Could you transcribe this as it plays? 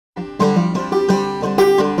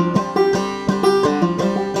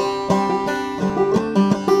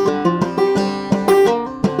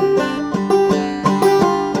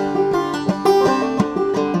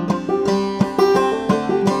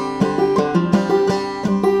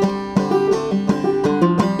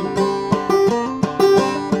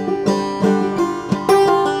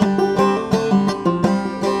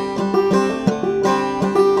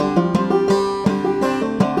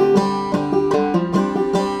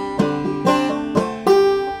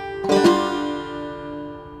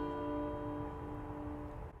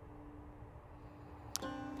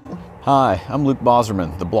Hi, I'm Luke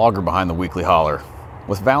Boserman, the blogger behind the Weekly Holler.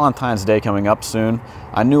 With Valentine's Day coming up soon,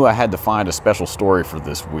 I knew I had to find a special story for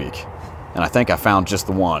this week, and I think I found just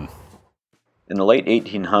the one. In the late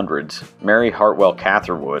 1800s, Mary Hartwell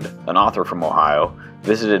Catherwood, an author from Ohio,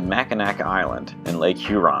 visited Mackinac Island in Lake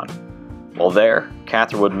Huron. While there,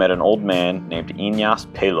 Catherwood met an old man named Ignace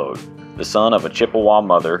Pelode, the son of a Chippewa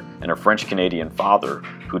mother and a French-Canadian father,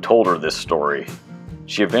 who told her this story.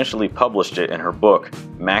 She eventually published it in her book,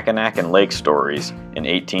 Mackinac and Lake Stories, in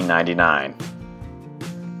 1899.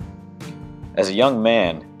 As a young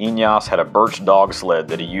man, Ignace had a birch dog sled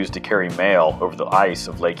that he used to carry mail over the ice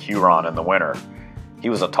of Lake Huron in the winter. He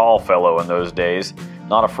was a tall fellow in those days,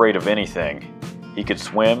 not afraid of anything. He could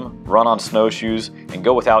swim, run on snowshoes, and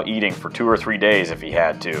go without eating for 2 or 3 days if he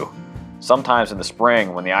had to. Sometimes in the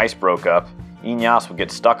spring, when the ice broke up, Ignace would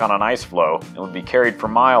get stuck on an ice floe and would be carried for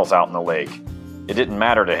miles out in the lake. It didn't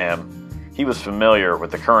matter to him. He was familiar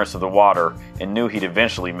with the currents of the water and knew he'd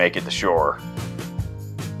eventually make it to shore.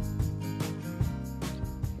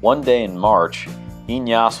 One day in March,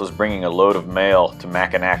 Ignace was bringing a load of mail to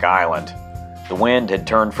Mackinac Island. The wind had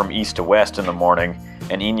turned from east to west in the morning,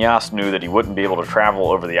 and Ignace knew that he wouldn't be able to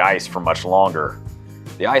travel over the ice for much longer.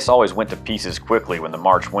 The ice always went to pieces quickly when the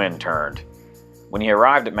March wind turned. When he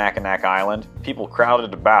arrived at Mackinac Island, people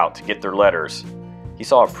crowded about to get their letters. He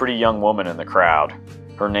saw a pretty young woman in the crowd.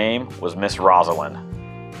 Her name was Miss Rosalind.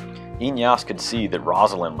 Ignace could see that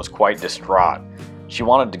Rosalind was quite distraught. She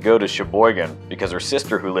wanted to go to Sheboygan because her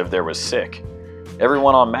sister who lived there was sick.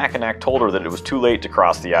 Everyone on Mackinac told her that it was too late to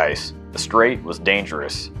cross the ice. The strait was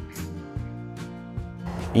dangerous.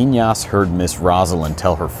 Ignace heard Miss Rosalind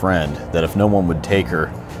tell her friend that if no one would take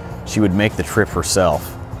her, she would make the trip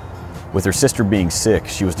herself. With her sister being sick,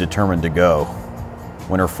 she was determined to go.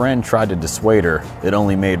 When her friend tried to dissuade her, it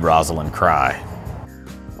only made Rosalind cry.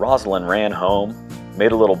 Rosalind ran home,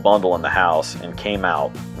 made a little bundle in the house, and came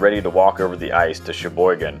out, ready to walk over the ice to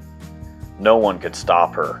Sheboygan. No one could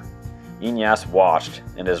stop her. Ignace watched,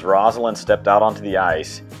 and as Rosalind stepped out onto the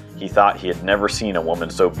ice, he thought he had never seen a woman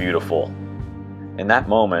so beautiful. In that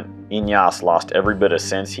moment, Ignace lost every bit of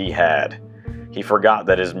sense he had. He forgot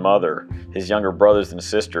that his mother, his younger brothers and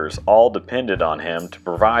sisters, all depended on him to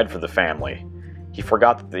provide for the family. He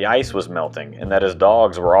forgot that the ice was melting and that his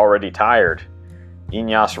dogs were already tired.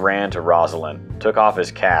 Ignace ran to Rosalind, took off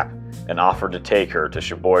his cap, and offered to take her to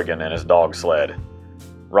Sheboygan in his dog sled.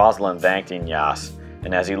 Rosalind thanked Ignace,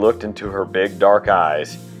 and as he looked into her big dark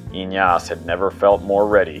eyes, Ignace had never felt more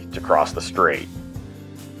ready to cross the strait.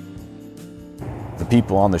 The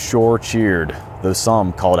people on the shore cheered, though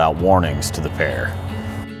some called out warnings to the pair.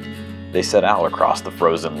 They set out across the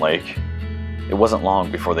frozen lake. It wasn't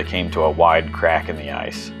long before they came to a wide crack in the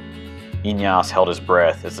ice. Ignace held his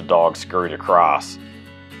breath as the dogs scurried across.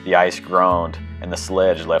 The ice groaned, and the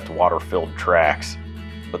sledge left water-filled tracks,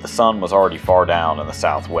 but the sun was already far down in the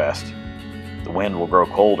southwest. The wind will grow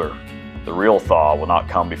colder. The real thaw will not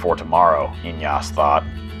come before tomorrow, Ignace thought.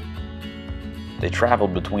 They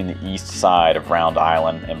traveled between the east side of Round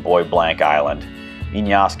Island and Boy Blank Island.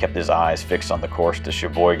 Ignace kept his eyes fixed on the course to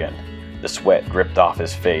Sheboygan. The sweat dripped off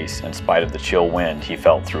his face in spite of the chill wind he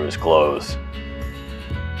felt through his clothes.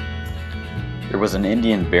 There was an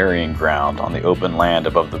Indian burying ground on the open land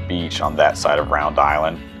above the beach on that side of Round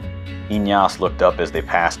Island. Ignace looked up as they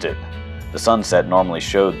passed it. The sunset normally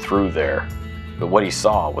showed through there, but what he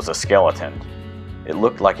saw was a skeleton. It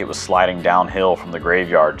looked like it was sliding downhill from the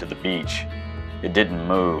graveyard to the beach. It didn't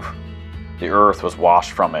move. The earth was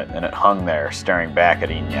washed from it, and it hung there, staring back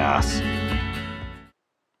at Ignace.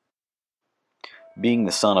 Being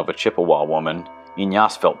the son of a Chippewa woman,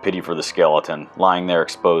 Ignace felt pity for the skeleton, lying there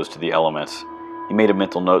exposed to the elements. He made a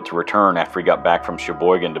mental note to return after he got back from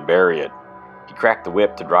Sheboygan to bury it. He cracked the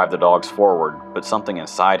whip to drive the dogs forward, but something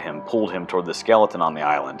inside him pulled him toward the skeleton on the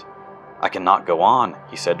island. "I cannot go on,"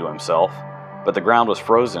 he said to himself. But the ground was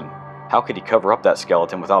frozen. How could he cover up that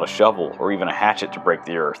skeleton without a shovel or even a hatchet to break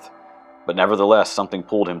the earth? But nevertheless, something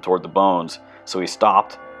pulled him toward the bones, so he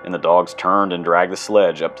stopped, and the dogs turned and dragged the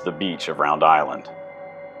sledge up to the beach of Round Island.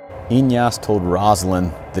 Ignace told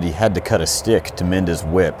Rosalind that he had to cut a stick to mend his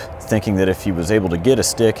whip, thinking that if he was able to get a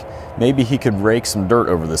stick, maybe he could rake some dirt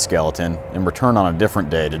over the skeleton and return on a different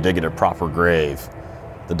day to dig it a proper grave.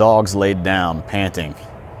 The dogs laid down, panting.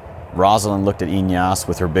 Rosalind looked at Ignace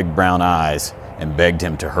with her big brown eyes and begged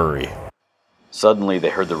him to hurry. Suddenly they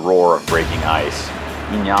heard the roar of breaking ice.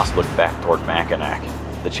 Ignace looked back toward Mackinac.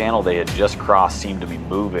 The channel they had just crossed seemed to be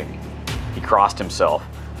moving. He crossed himself,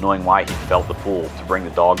 knowing why he felt the pull to bring the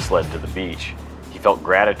dog sled to the beach. He felt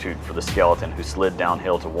gratitude for the skeleton who slid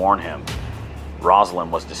downhill to warn him.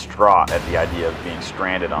 Rosalind was distraught at the idea of being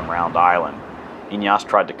stranded on Round Island. Ignace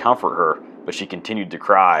tried to comfort her, but she continued to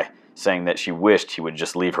cry, saying that she wished he would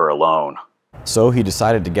just leave her alone. So he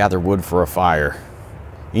decided to gather wood for a fire.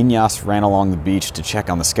 Ignace ran along the beach to check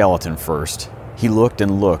on the skeleton first. He looked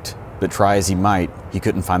and looked, but try as he might, he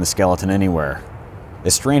couldn't find the skeleton anywhere.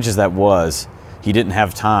 As strange as that was, he didn't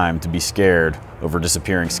have time to be scared over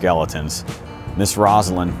disappearing skeletons. Miss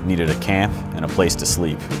Rosalind needed a camp and a place to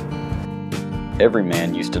sleep. Every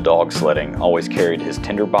man used to dog sledding always carried his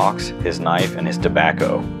tinderbox, his knife, and his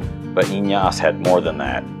tobacco. But Ignace had more than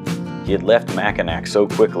that. He had left Mackinac so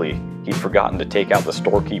quickly, he'd forgotten to take out the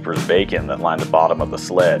storekeeper's bacon that lined the bottom of the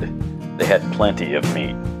sled. They had plenty of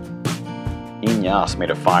meat. Ignace made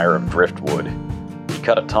a fire of driftwood. He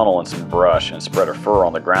cut a tunnel in some brush and spread a fur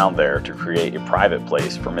on the ground there to create a private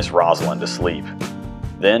place for Miss Rosalind to sleep.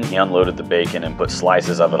 Then he unloaded the bacon and put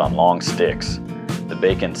slices of it on long sticks. The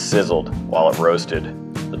bacon sizzled while it roasted.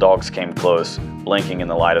 The dogs came close, blinking in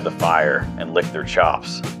the light of the fire, and licked their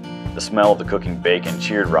chops. The smell of the cooking bacon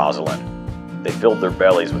cheered Rosalind. They filled their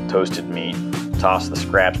bellies with toasted meat, tossed the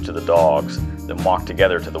scraps to the dogs, then walked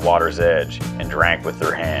together to the water's edge and drank with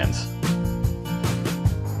their hands.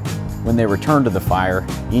 When they returned to the fire,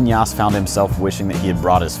 Ignace found himself wishing that he had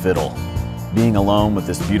brought his fiddle. Being alone with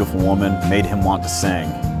this beautiful woman made him want to sing.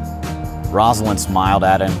 Rosalind smiled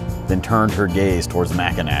at him, then turned her gaze towards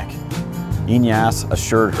Mackinac. Ignace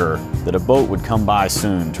assured her that a boat would come by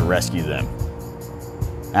soon to rescue them.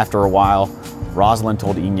 After a while, Rosalind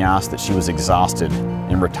told Ignace that she was exhausted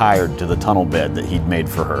and retired to the tunnel bed that he'd made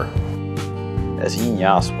for her. As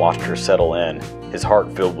Ignace watched her settle in, his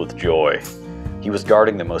heart filled with joy. He was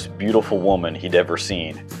guarding the most beautiful woman he'd ever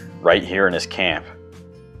seen, right here in his camp.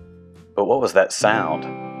 But what was that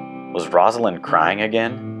sound? Was Rosalind crying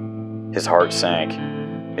again? His heart sank.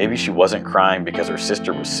 Maybe she wasn't crying because her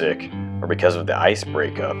sister was sick, or because of the ice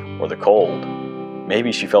breakup, or the cold.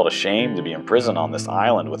 Maybe she felt ashamed to be imprisoned on this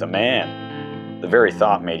island with a man. The very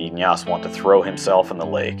thought made Ignace want to throw himself in the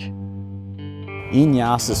lake.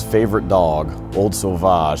 Ignace's favorite dog, Old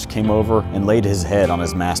Sauvage, came over and laid his head on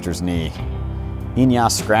his master's knee.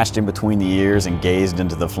 Ignace scratched him between the ears and gazed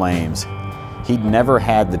into the flames. He'd never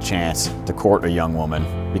had the chance to court a young woman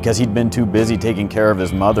because he'd been too busy taking care of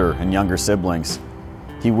his mother and younger siblings.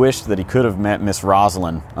 He wished that he could have met Miss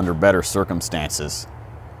Rosalind under better circumstances.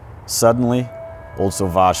 Suddenly, Old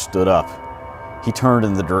Sauvage stood up. He turned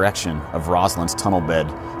in the direction of Rosalind's tunnel bed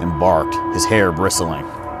and barked, his hair bristling.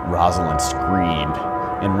 Rosalind screamed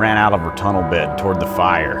and ran out of her tunnel bed toward the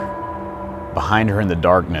fire. Behind her in the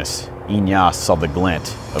darkness, Ignace saw the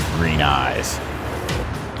glint of green eyes.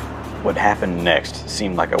 What happened next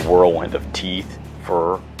seemed like a whirlwind of teeth,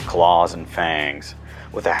 fur, claws, and fangs.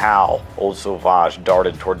 With a howl, Old Sauvage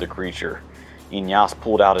darted toward the creature. Ignace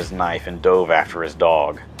pulled out his knife and dove after his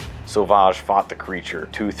dog. Sauvage fought the creature,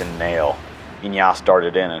 tooth and nail. Ignace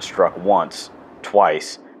darted in and struck once,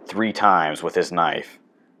 twice, 3 times with his knife.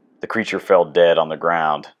 The creature fell dead on the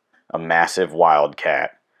ground, a massive wild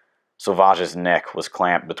cat. Sauvage's neck was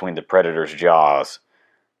clamped between the predator's jaws.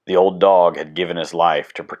 The old dog had given his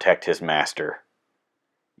life to protect his master.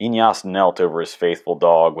 Ignace knelt over his faithful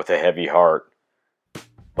dog with a heavy heart.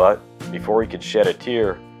 But before he could shed a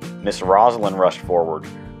tear, Miss Rosalind rushed forward,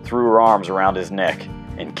 threw her arms around his neck,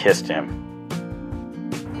 and kissed him.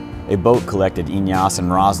 A boat collected Ignace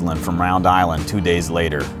and Rosalind from Round Island 2 days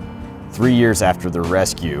later. 3 years after their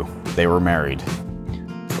rescue, they were married.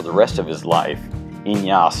 For the rest of his life,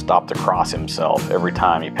 Ignace stopped to cross himself every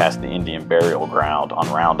time he passed the Indian burial ground on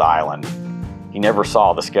Round Island. He never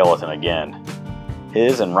saw the skeleton again.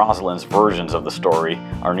 His and Rosalind's versions of the story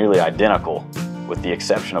are nearly identical, with the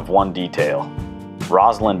exception of one detail.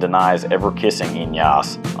 Rosalind denies ever kissing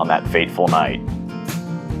Ignace on that fateful night.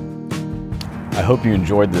 I hope you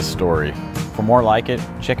enjoyed this story. For more like it,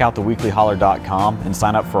 check out theweeklyholler.com and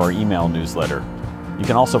sign up for our email newsletter. You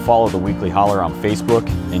can also follow The Weekly Holler on Facebook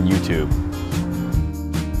and YouTube.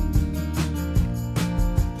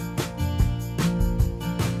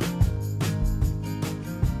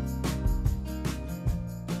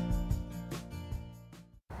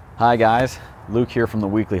 Hi guys, Luke here from The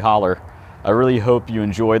Weekly Holler. I really hope you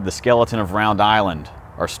enjoyed The Skeleton of Round Island,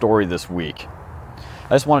 our story this week.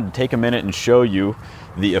 I just wanted to take a minute and show you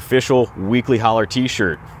the official Weekly Holler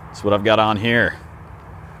t-shirt. That's what I've got on here.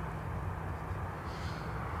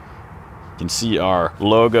 You can see our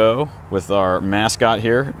logo with our mascot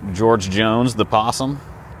here, George Jones the possum.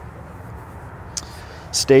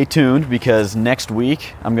 Stay tuned because next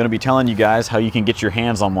week I'm going to be telling you guys how you can get your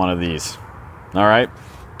hands on one of these. All right?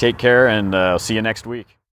 Take care and see you next week.